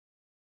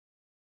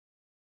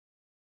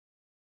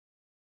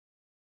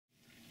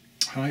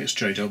Hi, it's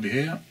JW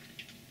here.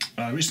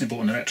 I recently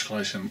bought an electrical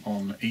item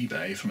on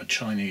eBay from a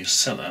Chinese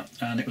seller,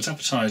 and it was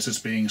advertised as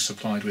being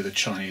supplied with a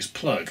Chinese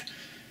plug,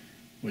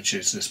 which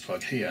is this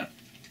plug here.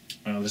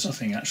 There's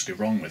nothing actually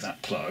wrong with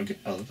that plug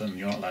other than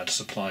you're not allowed to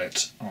supply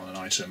it on an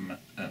item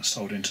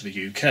sold into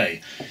the UK,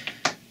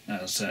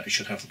 as it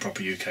should have the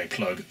proper UK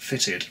plug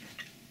fitted.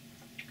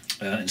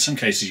 In some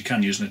cases you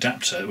can use an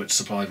adapter which is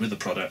supplied with the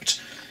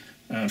product.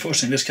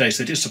 Unfortunately in this case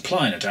they did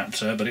supply an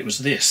adapter, but it was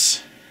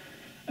this,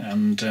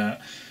 and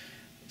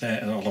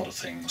there are a lot of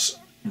things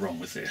wrong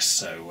with this,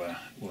 so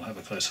we'll have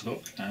a closer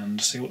look and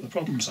see what the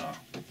problems are.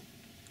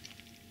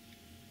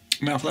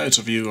 Now, for those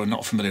of you who are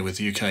not familiar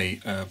with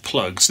UK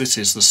plugs, this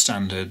is the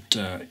standard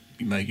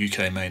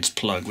UK mains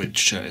plug,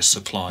 which is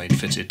supplied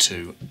fitted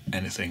to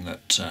anything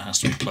that has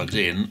to be plugged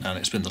in, and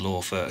it's been the law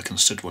for a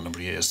considerable number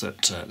of years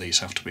that these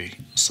have to be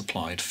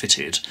supplied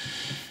fitted,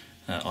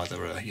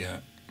 either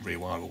a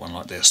rewirable one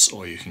like this,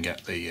 or you can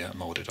get the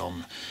moulded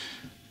on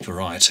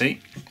variety.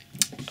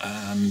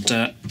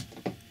 And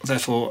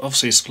therefore,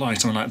 obviously, supplying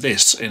something like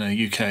this in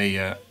a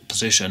UK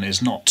position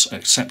is not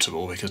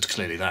acceptable, because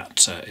clearly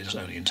that is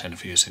only intended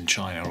for use in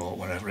China or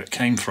wherever it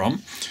came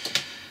from.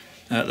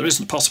 There is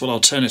a possible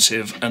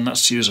alternative, and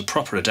that's to use a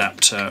proper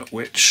adapter,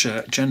 which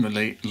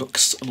generally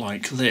looks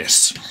like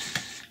this.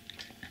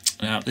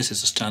 Now, this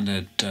is a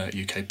standard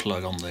UK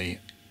plug on the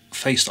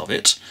face of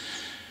it,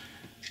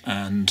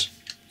 and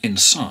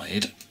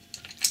inside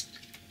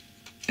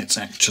it's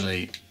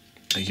actually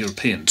a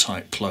European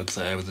type plug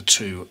there with the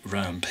two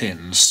round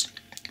pins,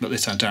 but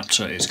this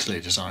adapter is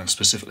clearly designed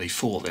specifically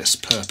for this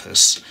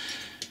purpose.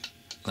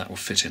 That will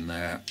fit in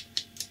there,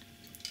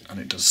 and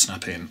it does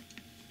snap in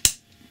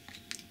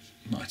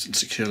nice and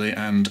securely,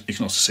 and you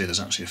can also see there's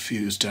actually a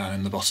fuse down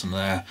in the bottom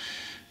there,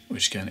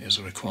 which again is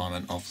a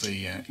requirement of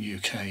the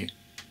UK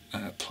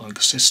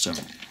plug system.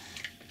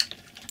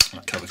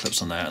 That cover clips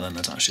on there, and then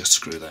there's actually a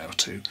screw there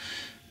to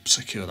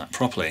secure that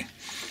properly.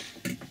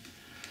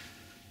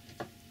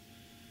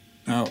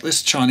 Now,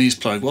 this Chinese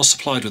plug was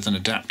supplied with an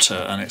adapter,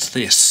 and it's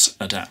this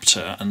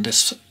adapter, and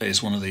this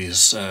is one of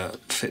these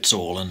fits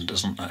all and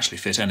doesn't actually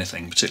fit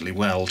anything particularly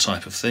well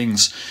type of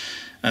things.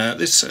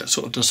 This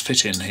sort of does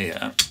fit in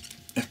here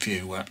if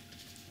you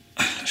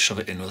shove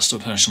it in with a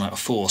substantial amount of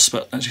force,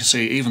 but as you can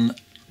see, even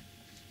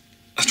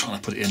trying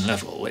to put it in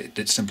level,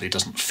 it simply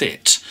doesn't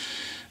fit,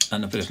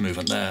 and a bit of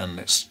movement there and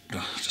it's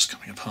just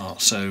coming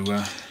apart.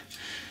 So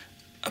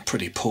a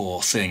pretty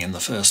poor thing in the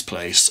first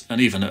place,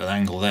 and even at an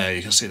angle there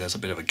you can see there's a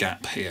bit of a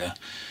gap here,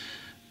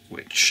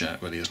 which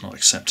really is not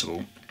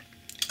acceptable,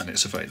 and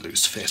it's a very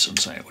loose fit, and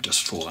so it will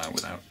just fall out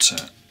without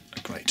a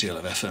great deal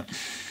of effort.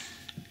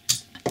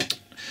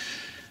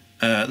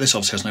 This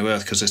obviously has no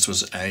earth, because this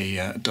was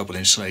a double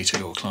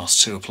insulated or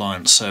class 2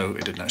 appliance, so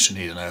it didn't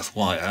actually need an earth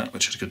wire,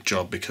 which is a good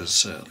job,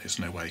 because there's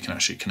no way you can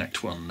actually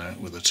connect one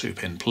with a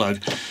 2-pin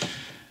plug.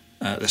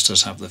 This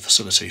does have the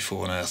facility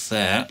for an earth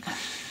there.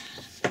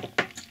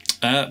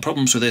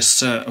 Problems with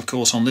this, of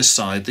course, on this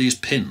side, these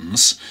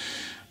pins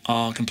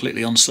are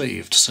completely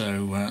unsleeved,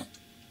 so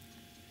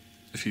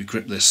if you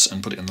grip this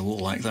and put it in the wall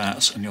like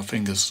that and your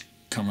fingers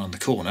come around the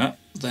corner,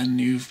 then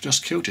you've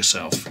just killed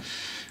yourself.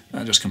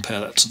 Just compare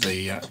that to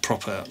the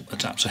proper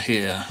adapter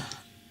here.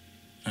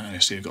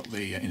 So you've got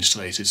the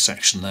insulated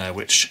section there,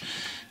 which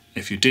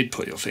if you did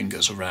put your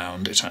fingers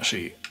around, it's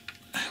actually,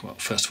 well,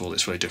 first of all,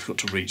 it's very difficult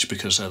to reach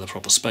because they're the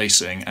proper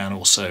spacing, and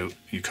also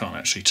you can't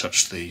actually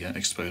touch the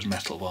exposed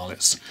metal while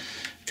it's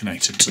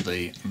connected to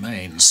the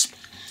mains.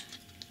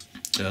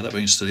 That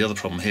brings us to the other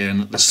problem here, in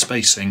that the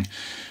spacing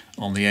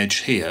on the edge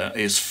here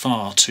is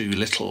far too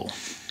little.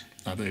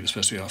 I believe it's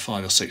supposed to be about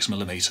 5 or 6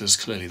 millimetres.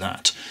 Clearly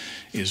that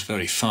is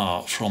very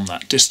far from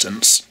that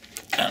distance,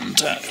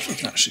 and if we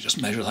can actually just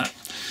measure that.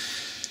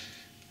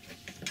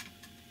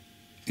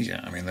 Yeah,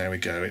 I mean, there we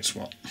go, it's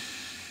what,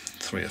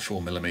 3 or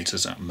 4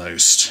 millimetres at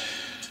most.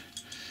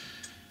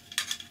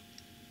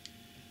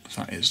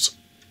 That is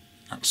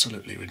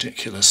absolutely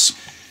ridiculous.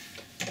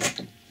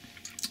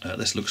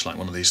 This looks like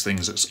one of these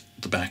things that's,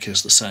 the back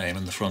is the same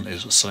and the front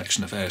is a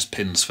selection of various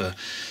pins for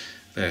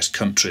various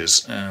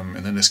countries,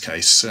 and in this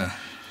case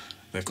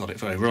they've got it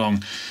very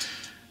wrong.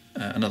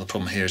 Another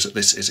problem here is that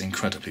this is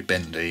incredibly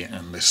bendy,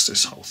 and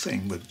this whole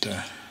thing would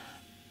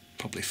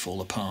probably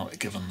fall apart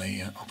given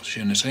the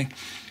opportunity.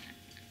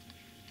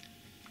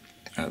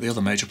 The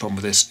other major problem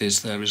with this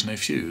is there is no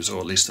fuse, or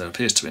at least there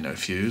appears to be no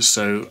fuse,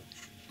 so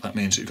that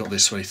means you've got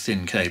this very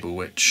thin cable,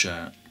 which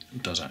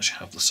does actually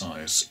have the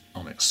size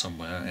on it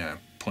somewhere. Yeah,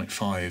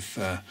 0.5,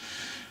 I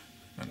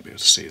won't be able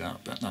to see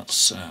that, but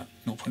that's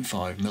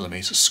 0.5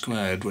 millimetres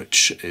squared,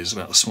 which is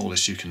about the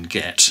smallest you can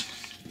get.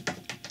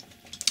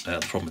 The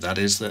problem with that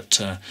is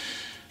that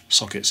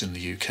sockets in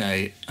the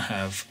UK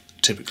have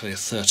typically a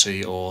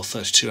 30 or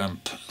 32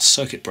 amp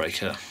circuit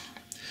breaker.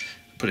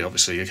 Pretty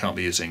obviously you can't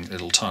be using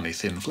little tiny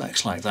thin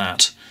flex like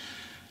that,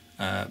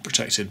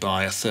 protected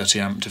by a 30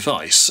 amp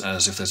device,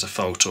 as if there's a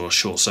fault or a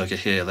short circuit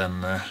here,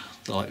 then the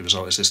likely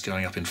result is this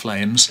going up in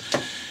flames.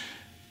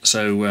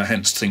 So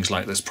hence things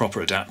like this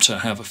proper adapter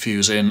have a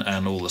fuse in,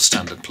 and all the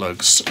standard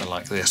plugs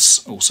like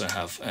this also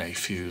have a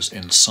fuse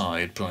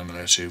inside,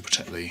 primarily to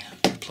protect the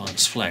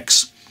appliance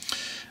flex.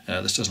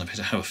 This doesn't appear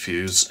to have a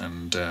fuse,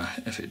 and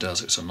if it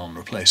does, it's a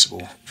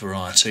non-replaceable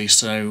variety,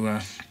 so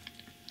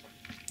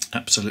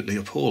absolutely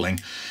appalling.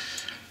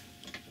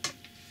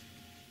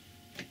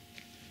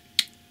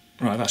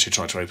 Right, I've actually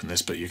tried to open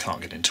this, but you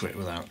can't get into it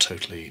without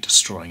totally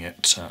destroying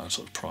it. I've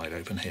sort of pried it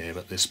open here,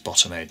 but this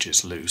bottom edge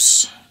is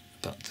loose,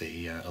 but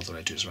the other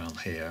edges around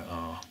here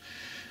are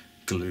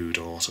glued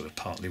or sort of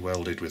partly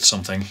welded with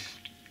something.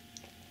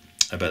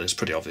 But it's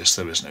pretty obvious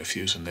there is no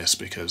fuse in this,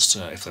 because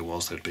if there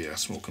was, there'd be a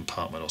small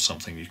compartment or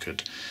something you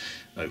could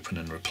open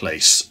and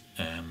replace,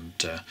 and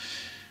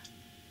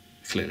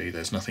clearly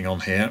there's nothing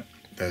on here.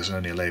 There's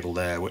only a label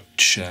there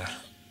which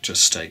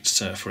just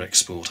states for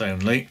export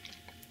only.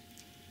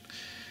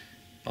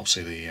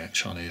 Obviously the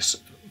Chinese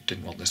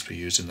didn't want this to be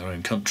used in their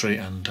own country,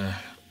 and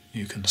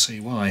you can see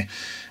why.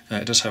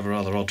 It does have a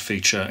rather odd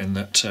feature in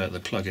that the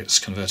plug it's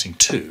converting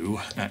to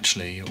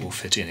actually will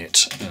fit in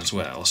it as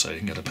well, so you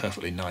can get a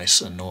perfectly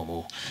nice and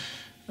normal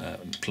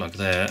plug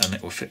there, and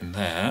it will fit in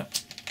there,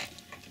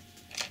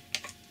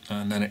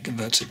 and then it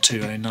converts it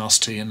to a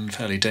nasty and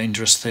fairly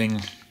dangerous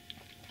thing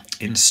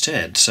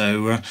instead.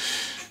 So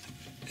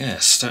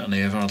yes,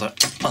 certainly a rather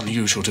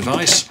unusual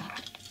device.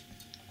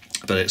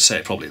 But it's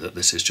probably that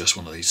this is just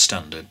one of these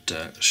standard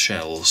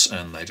shells,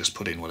 and they just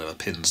put in whatever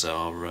pins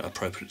are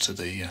appropriate to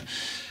the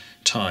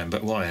time.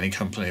 But why any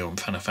company or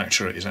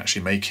manufacturer is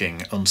actually making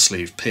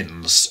unsleeved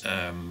pins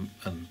and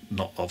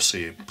not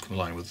obviously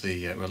complying with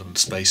the relevant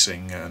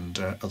spacing and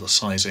other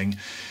sizing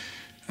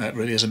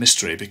really is a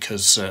mystery,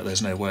 because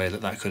there's no way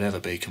that that could ever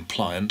be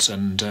compliant,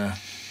 and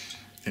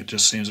it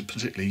just seems a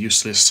particularly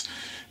useless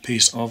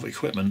piece of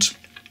equipment.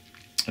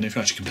 And if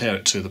you actually compare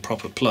it to the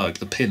proper plug,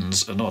 the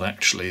pins are not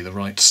actually the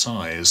right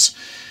size.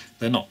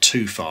 They're not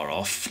too far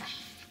off,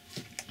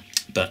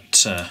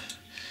 but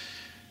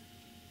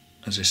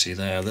as you see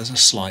there, there's a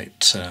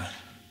slight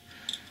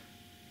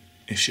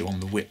issue on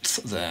the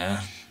width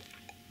there.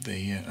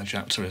 The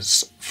adapter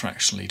is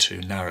fractionally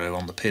too narrow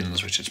on the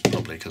pins, which is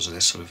probably because of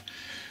this sort of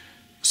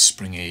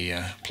springy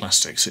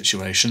plastic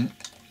situation.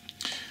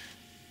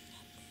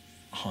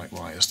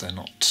 Height-wise, they're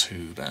not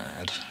too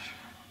bad.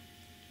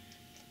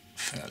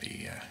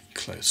 Fairly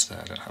close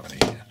there. I don't have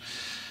any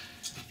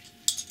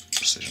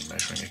precision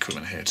measuring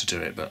equipment here to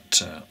do it,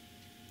 but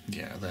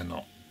yeah, they're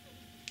not.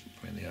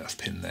 I mean, the earth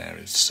pin there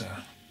is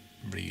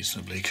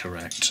reasonably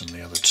correct, and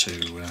the other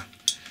two,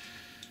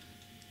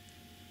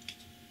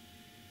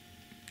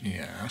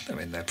 yeah, I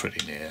mean they're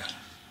pretty near.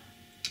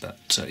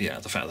 But yeah,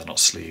 the fact they're not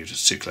sleeved,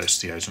 it's too close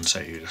to the ozone,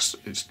 so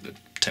it's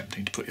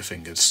tempting to put your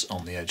fingers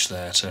on the edge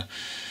there to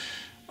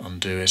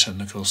undo it,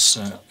 and of course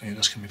it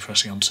just can be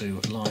pressing onto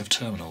live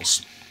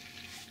terminals.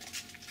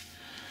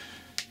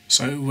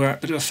 So a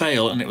bit of a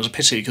fail, and it was a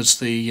pity, because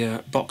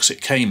the box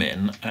it came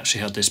in actually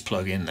had this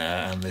plug in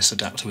there, and this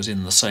adapter was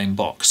in the same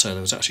box, so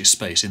there was actually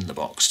space in the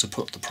box to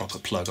put the proper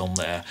plug on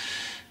there.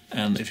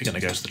 And if you're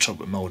going to go to the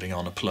trouble of moulding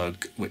on a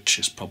plug, which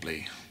is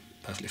probably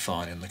perfectly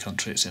fine in the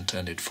country it's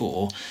intended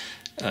for,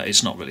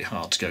 it's not really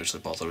hard to go to the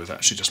bother of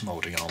actually just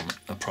moulding on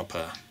a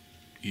proper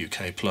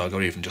UK plug,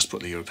 or even just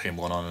put the European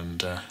one on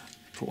and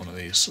put one of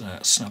these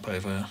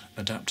snap-over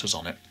adapters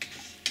on it.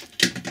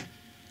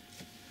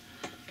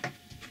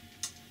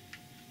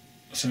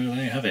 So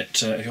there you have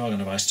it. If you are going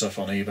to buy stuff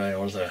on eBay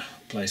or other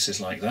places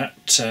like that,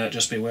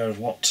 just be aware of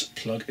what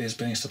plug is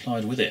being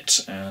supplied with it.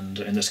 And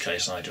in this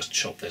case I just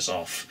chopped this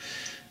off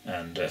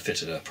and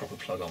fitted a proper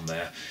plug on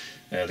there.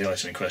 The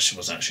item in question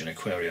was actually an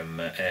aquarium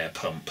air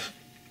pump.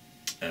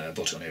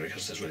 Bought it on here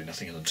because there's really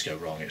nothing in them to go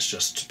wrong. It's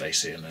just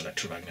basically an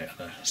electromagnet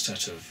and a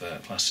set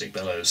of plastic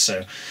bellows.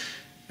 So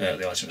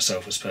the item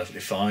itself was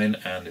perfectly fine,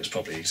 and it's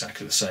probably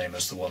exactly the same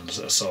as the ones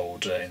that are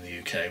sold in the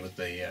UK with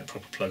the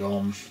proper plug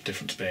on.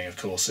 Difference being, of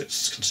course,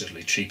 it's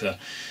considerably cheaper.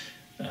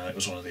 It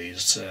was one of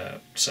these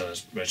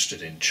sellers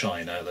registered in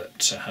China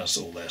that has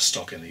all their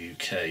stock in the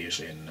UK,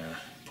 usually in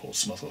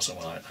Portsmouth or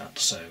somewhere like that,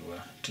 so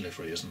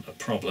delivery isn't a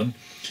problem.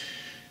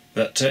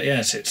 But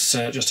yes, it's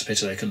just a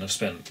pity they couldn't have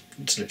spent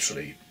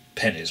literally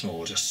pennies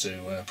more just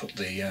to put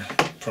the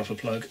proper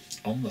plug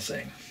on the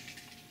thing.